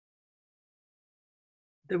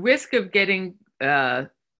The risk of getting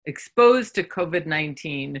exposed to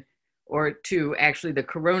COVID-19 or to actually the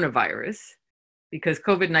coronavirus, because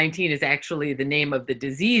COVID-19 is actually the name of the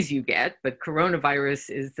disease you get, but coronavirus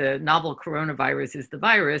is the novel coronavirus is the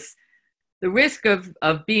virus. The risk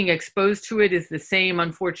of being exposed to it is the same,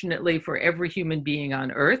 unfortunately, for every human being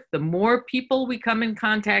on Earth. The more people we come in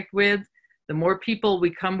contact with, the more people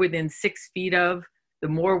we come within 6 feet of, the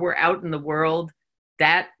more we're out in the world,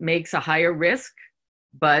 that makes a higher risk.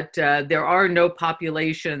 But there are no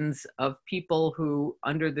populations of people who,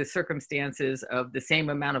 under the circumstances of the same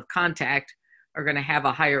amount of contact, are going to have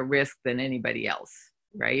a higher risk than anybody else,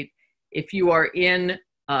 right? If you are in,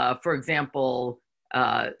 for example,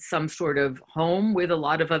 some sort of home with a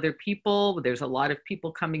lot of other people, there's a lot of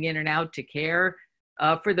people coming in and out to care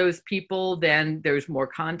for those people, then there's more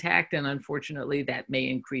contact, and unfortunately that may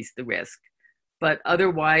increase the risk. But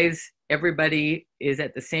otherwise, everybody is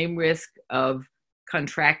at the same risk of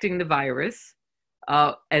contracting the virus.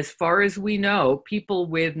 As far as we know, people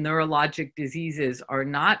with neurologic diseases are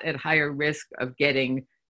not at higher risk of getting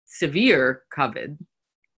severe COVID.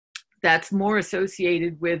 That's more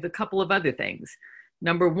associated with a couple of other things.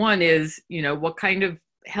 Number one is, what kind of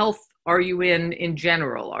health are you in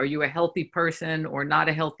general? Are you a healthy person or not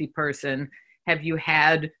a healthy person? Have you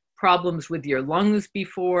had problems with your lungs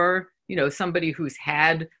before? Somebody who's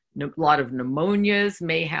had a lot of pneumonias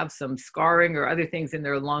may have some scarring or other things in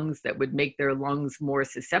their lungs that would make their lungs more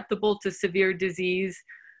susceptible to severe disease.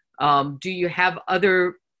 Do you have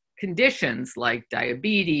other conditions like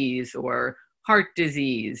diabetes or heart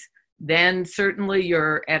disease? Then certainly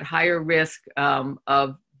you're at higher risk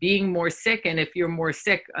of being more sick. And if you're more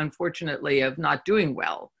sick, unfortunately, of not doing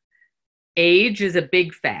well. Age is a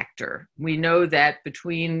big factor. We know that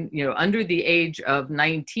between, under the age of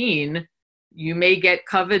 19, you may get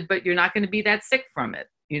COVID, but you're not going to be that sick from it.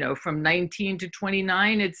 From 19 to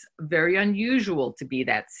 29, it's very unusual to be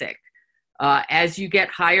that sick. As you get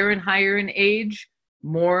higher and higher in age,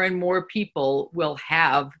 more and more people will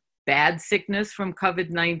have bad sickness from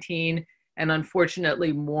COVID-19, and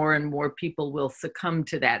unfortunately, more and more people will succumb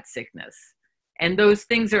to that sickness. And those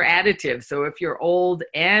things are additive. So if you're old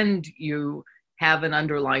and you have an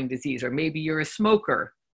underlying disease, or maybe you're a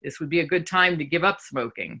smoker, this would be a good time to give up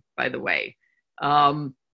smoking, by the way.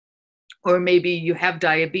 Or maybe you have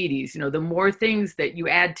diabetes. The more things that you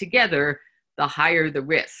add together, the higher the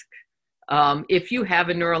risk. If you have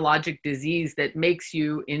a neurologic disease that makes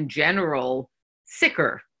you, in general,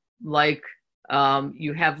 sicker, like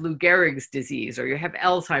you have Lou Gehrig's disease or you have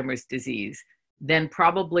Alzheimer's disease, then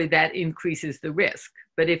probably that increases the risk.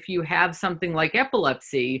 But if you have something like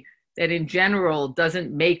epilepsy that in general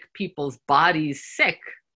doesn't make people's bodies sick,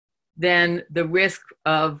 then the risk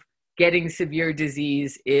of getting severe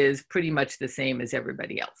disease is pretty much the same as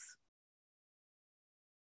everybody else.